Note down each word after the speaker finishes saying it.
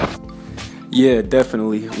Yeah,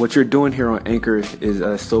 definitely. What you're doing here on Anchor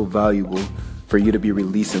is so valuable for you to be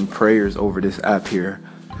releasing prayers over this app here.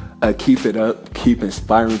 Keep it up. Keep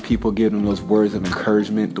inspiring people, give them those words of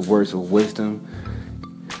encouragement, the words of wisdom.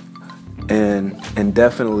 And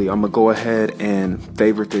definitely, I'm gonna go ahead and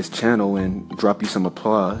favorite this channel and drop you some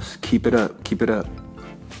applause. Keep it up. Keep it up.